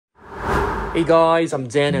Hey guys, I'm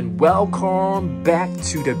Dan and welcome back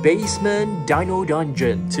to the Basement Dino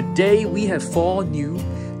Dungeon. Today we have 4 new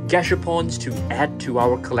Gachapons to add to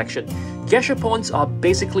our collection. Gachapons are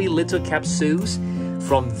basically little capsules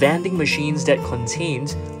from vending machines that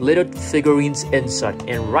contains little figurines inside.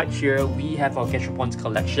 And right here we have our Gachapons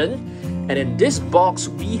collection. And in this box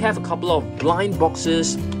we have a couple of blind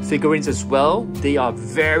boxes figurines as well. They are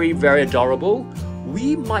very adorable.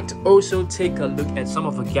 We might also take a look at some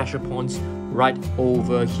of the Gachapons right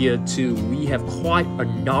over here too. We have quite a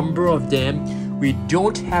number of them. We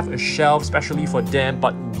don't have a shelf especially for them,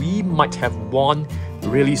 but we might have one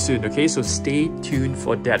really soon, okay? So stay tuned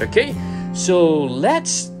for that, okay? So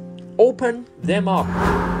let's open them up.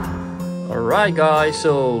 Alright guys,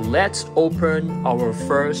 so let's open our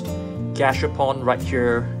first Gachapon right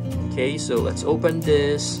here. Okay, so let's open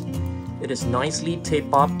this. It is nicely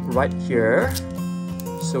taped up right here.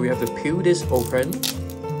 So we have to peel this open.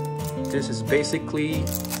 This is basically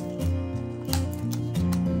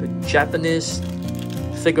the Japanese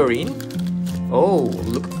figurine. Oh,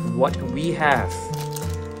 look what we have.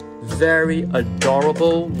 Very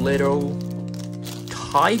adorable little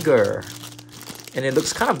tiger. And it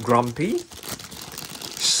looks kind of grumpy.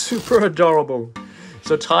 Super adorable.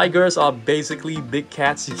 So tigers are basically big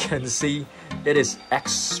cats, you can see. It is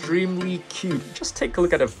extremely cute. Just take a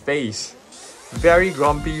look at the face. Very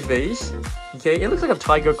grumpy face. Okay, it looks like a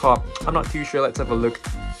tiger cub. I'm not too sure. Let's have a look.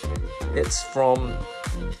 It's from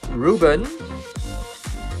Reuben.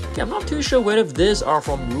 Okay, I'm not too sure whether these are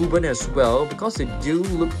from Reuben as well, because they do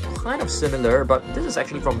look kind of similar, but this is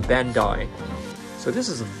actually from Bandai. So this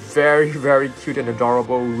is a very cute and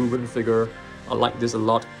adorable Reuben figure. I like this a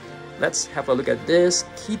lot. Let's have a look at this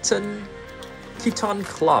Keaton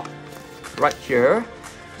Club right here.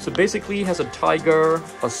 So basically it has a tiger,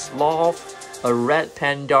 a sloth, a red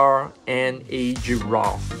panda, and a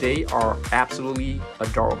giraffe. They are absolutely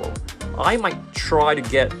adorable. I might try to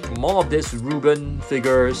get more of these Reuben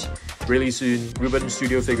figures really soon. Reuben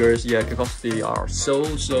Studio figures, yeah, because they are so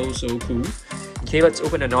cool. Okay, let's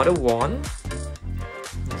open another one.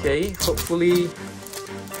 Okay, hopefully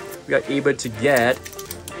we are able to get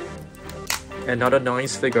another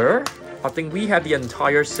nice figure. I think we have the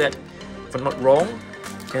entire set, if I'm not wrong.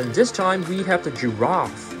 And this time we have the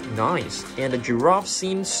giraffe. Nice. And the giraffe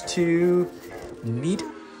seems to need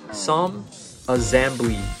some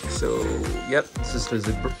assembly. So, yep, this is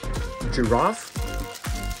the giraffe.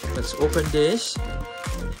 Let's open this.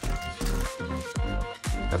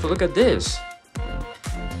 Have a look at this.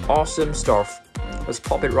 Awesome stuff. Let's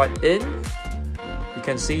pop it right in. You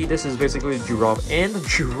can see this is basically a giraffe. And the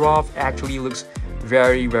giraffe actually looks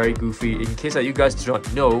very goofy. In case that you guys do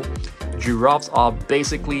not know, giraffes are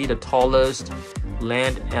basically the tallest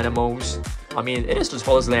land animals. I mean, it is the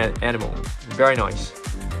tallest land animal. Very nice.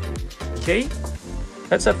 Okay,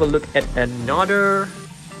 let's have a look at another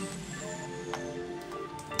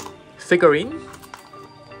figurine.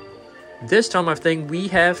 This time I think we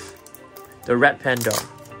have the red panda.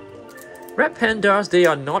 Red pandas, they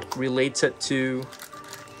are not related to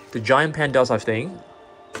the giant pandas, I think,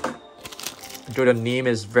 though the name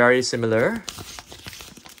is very similar.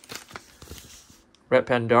 Red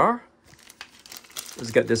panda.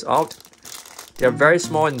 Let's get this out. They are very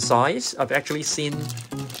small in size. I've actually seen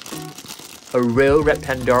a real red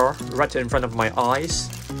panda right in front of my eyes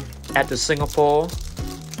at the Singapore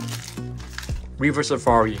River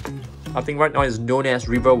Safari. I think right now it's known as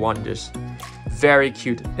River Wonders. Very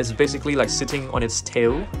cute. It's basically like sitting on its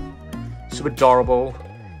tail. Super adorable.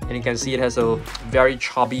 And you can see it has a very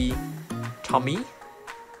chubby tummy.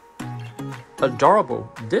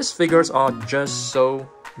 Adorable. These figures are just so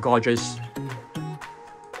gorgeous.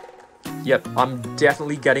 Yep, I'm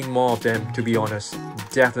definitely getting more of them, to be honest.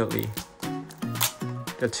 Definitely.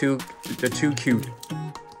 They're too cute.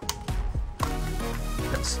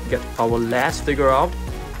 Let's get our last figure out.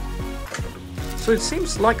 So it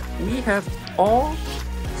seems like we have all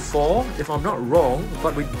 4, if I'm not wrong,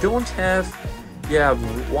 but we don't have, we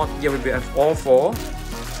have all 4.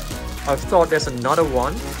 I thought there's another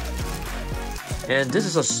one. And this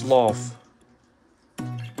is a sloth.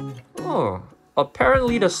 Oh,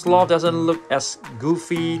 apparently the sloth doesn't look as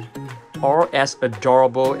goofy or as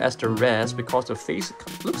adorable as the rest because the face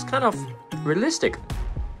looks kind of realistic.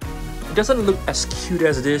 It doesn't look as cute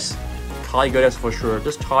as this tiger, that's for sure.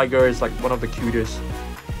 This tiger is like one of the cutest.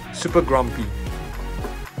 Super grumpy.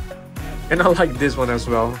 And I like this one as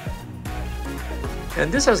well.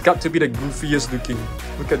 And this has got to be the goofiest looking.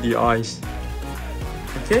 Look at the eyes.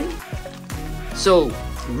 Okay. So,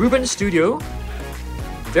 Reuben Studio.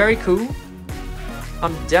 Very cool.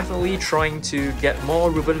 I'm definitely trying to get more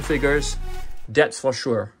Reuben figures. That's for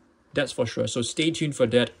sure. That's for sure. So stay tuned for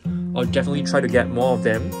that. I'll definitely try to get more of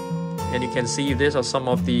them. And you can see these are some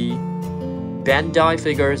of the Bandai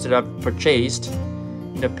figures that I've purchased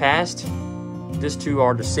in the past. These two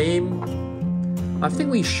are the same. I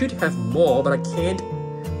think we should have more, but I can't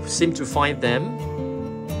seem to find them.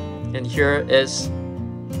 And here is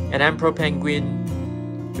an emperor penguin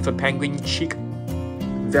with a penguin cheek.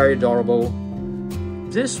 Very adorable.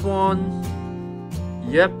 This one,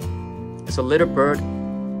 yep, it's a little bird.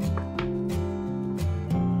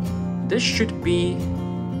 This should be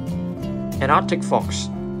an Arctic fox,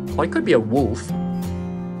 or it could be a wolf.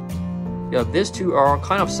 Yeah, these two are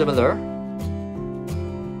kind of similar.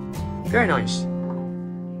 Very nice.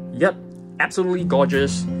 Yep, absolutely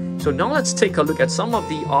gorgeous. So now let's take a look at some of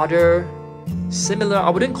the other similar, I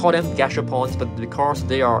wouldn't call them Gachapons, but because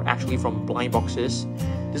they are actually from blind boxes.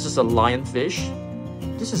 This is a lionfish.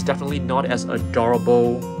 This is definitely not as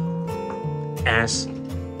adorable as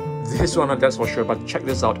this one, that's for sure, but check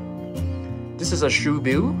this out. This is a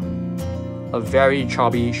shoebill, a very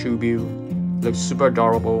chubby shoebill. Looks super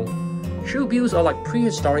adorable. Shoebills are like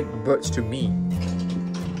prehistoric birds to me.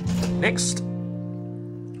 Next,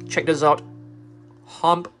 check this out.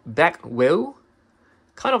 Humpback whale,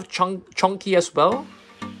 kind of chunky as well.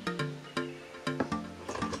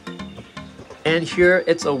 And here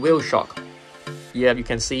it's a whale shark. Yeah, you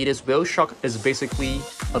can see this whale shark is basically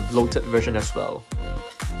a bloated version as well.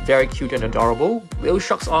 Very cute and adorable. Whale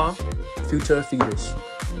sharks are future feeders.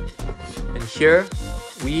 And here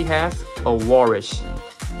we have a walrus.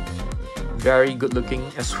 Very good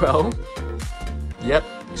looking as well. Yep,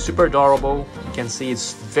 super adorable. You can see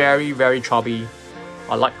it's very, very chubby.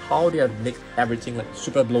 I like how they have made everything like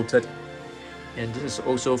super bloated. And this is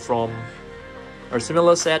also from a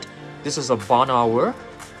similar set. This is a barn owl.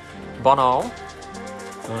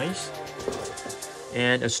 Nice.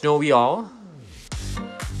 And a snowy owl.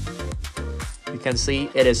 You can see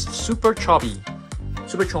it is super chubby,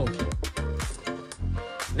 super chunky.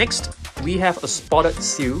 Next, we have a spotted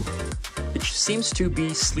seal, which seems to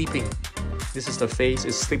be sleeping. This is the face,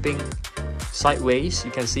 is sleeping sideways.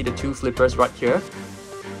 You can see the two flippers right here.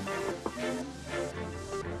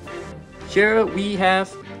 Here we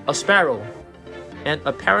have a sparrow. And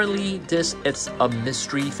apparently this is a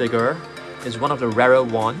mystery figure. It's one of the rarer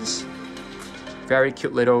ones. Very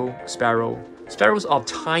cute little sparrow. Sparrows are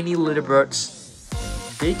tiny little birds.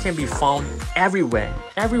 They can be found everywhere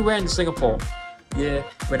in Singapore. Yeah,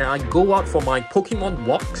 when I go out for my Pokemon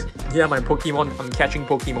walk, I'm catching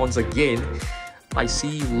Pokemons again, I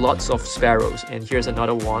see lots of sparrows. And here's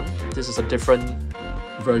another one. This is a different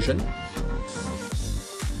version.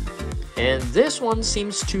 And this one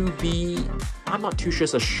seems to be, I'm not too sure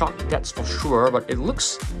it's a shark, that's for sure, but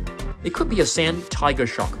it could be a sand tiger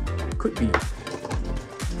shark. Could be.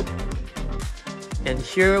 And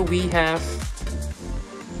here we have,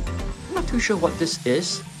 I'm not too sure what this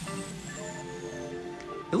is.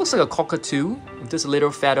 It looks like a cockatoo with this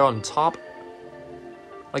little feather on top.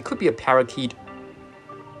 It could be a parakeet.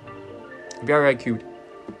 Very, very cute.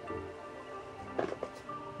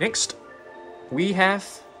 Next, we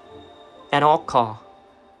have an orca.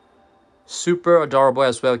 Super adorable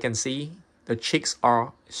as well, you can see. The cheeks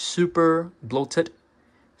are super bloated,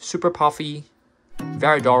 super puffy,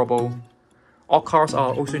 very adorable. Orcas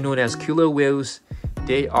are also known as killer whales.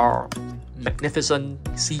 They are magnificent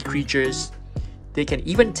sea creatures. They can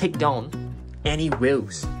even take down any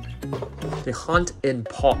whales. They hunt in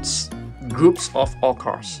pods, groups of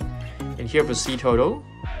orcas. And here for sea turtle.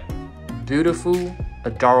 Beautiful,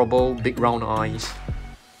 adorable, big round eyes.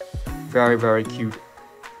 Very, very cute.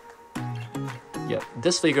 Yeah,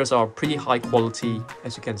 these figures are pretty high quality,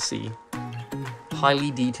 as you can see.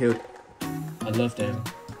 Highly detailed. I love them.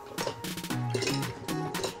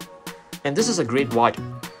 And this is a great white.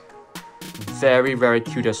 Very, very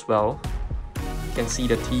cute as well. You can see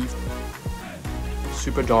the teeth.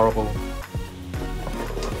 Super adorable.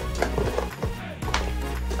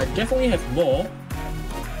 I definitely have more.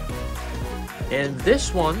 And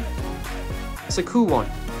this one is a cool one.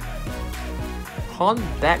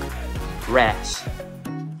 Humpback wrasse.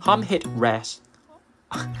 Humphead wrasse.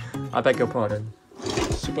 I beg your pardon.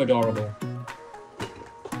 Super adorable.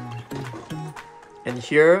 And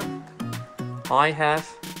here I have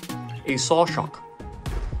a saw shark.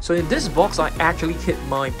 So in this box I actually hid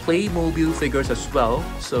my Playmobil figures as well.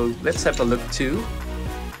 So let's have a look too.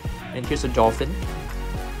 And here's a dolphin.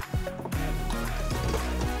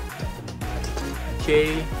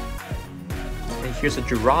 Okay. And here's a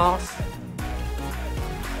giraffe.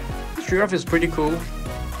 This giraffe is pretty cool.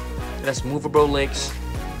 It has movable legs.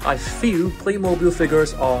 I feel Playmobil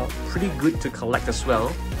figures are pretty good to collect as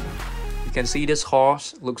well. You can see this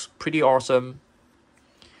horse looks pretty awesome.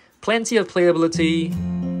 Plenty of playability,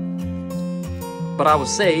 but I would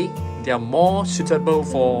say they are more suitable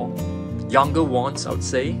for younger ones, I would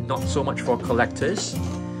say, not so much for collectors,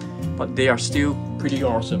 but they are still pretty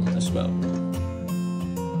awesome as well.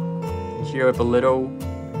 Here we have a little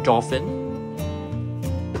dolphin.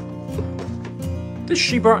 This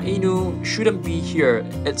Shiba Inu shouldn't be here.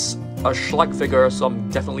 It's a schlag figure, so I'm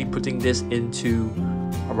definitely putting this into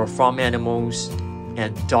our farm animals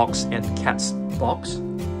and dogs and cats box.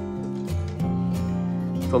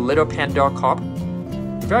 The little panda cub,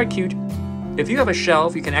 very cute. If you have a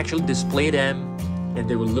shelf, you can actually display them and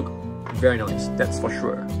they will look very nice, that's for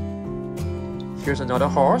sure. Here's another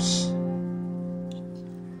horse.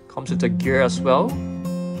 Comes with a gear as well.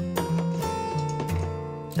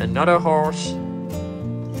 Another horse.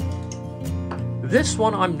 This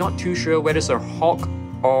one I'm not too sure whether it's a hawk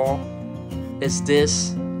or is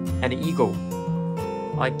this an eagle.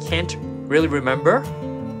 I can't really remember.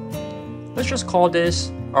 Let's just call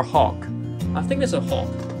this a hawk. I think it's a hawk.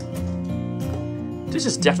 This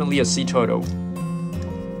is definitely a sea turtle.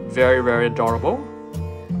 Very, very adorable.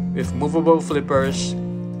 With movable flippers.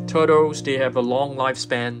 Turtles, they have a long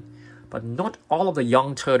lifespan, but not all of the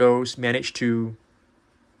young turtles manage to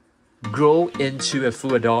grow into a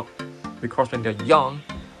full adult, because when they're young,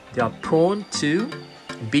 they are prone to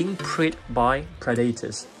being preyed by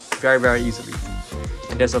predators very, very easily.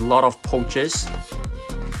 And there's a lot of poachers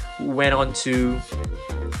who went on to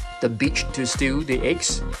the beach to steal the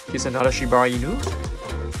eggs. Here's another Shiba Inu.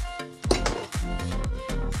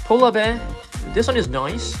 Polar bear, this one is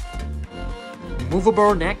nice.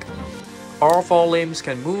 Movable neck, all four limbs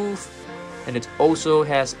can move, and it also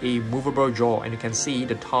has a movable jaw, and you can see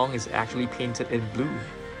the tongue is actually painted in blue.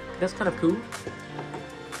 That's kind of cool.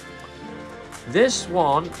 This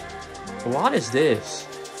one, what is this?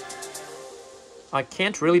 I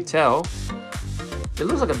can't really tell. It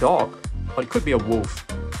looks like a dog, but it could be a wolf.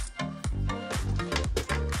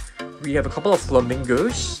 We have a couple of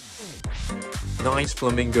flamingos. Nice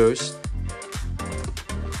flamingos.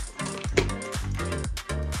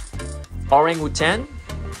 Orangutan.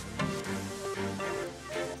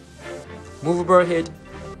 Movable head.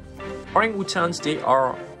 Orangutans, they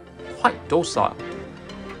are quite docile.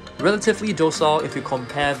 Relatively docile if you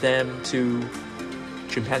compare them to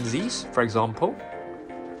chimpanzees, for example.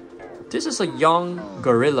 This is a young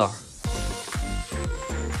gorilla.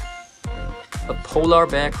 A polar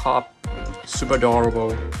bear cub, super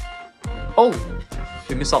adorable. Oh,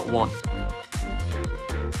 we missed out one.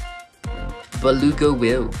 Beluga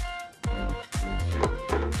whale.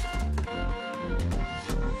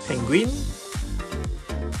 Penguin.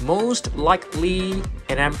 Most likely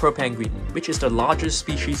an emperor penguin, which is the largest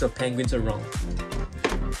species of penguins around.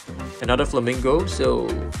 Another flamingo, so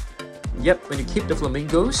yep, when you keep the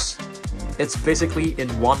flamingos, it's basically in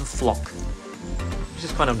one flock, which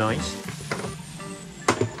is kind of nice.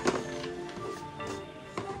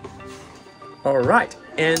 Alright,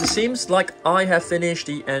 and seems like I have finished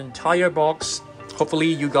the entire box. Hopefully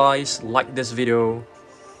you guys like this video.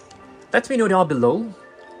 Let me know down below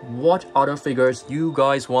what other figures you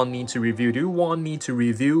guys want me to review. Do you want me to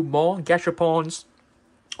review more Gachapons?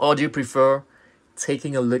 Or do you prefer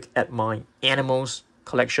taking a look at my animals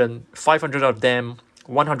collection? 500 of them,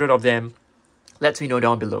 100 of them. Let me know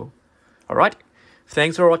down below. Alright,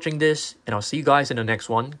 thanks for watching this, and I'll see you guys in the next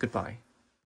one. Goodbye.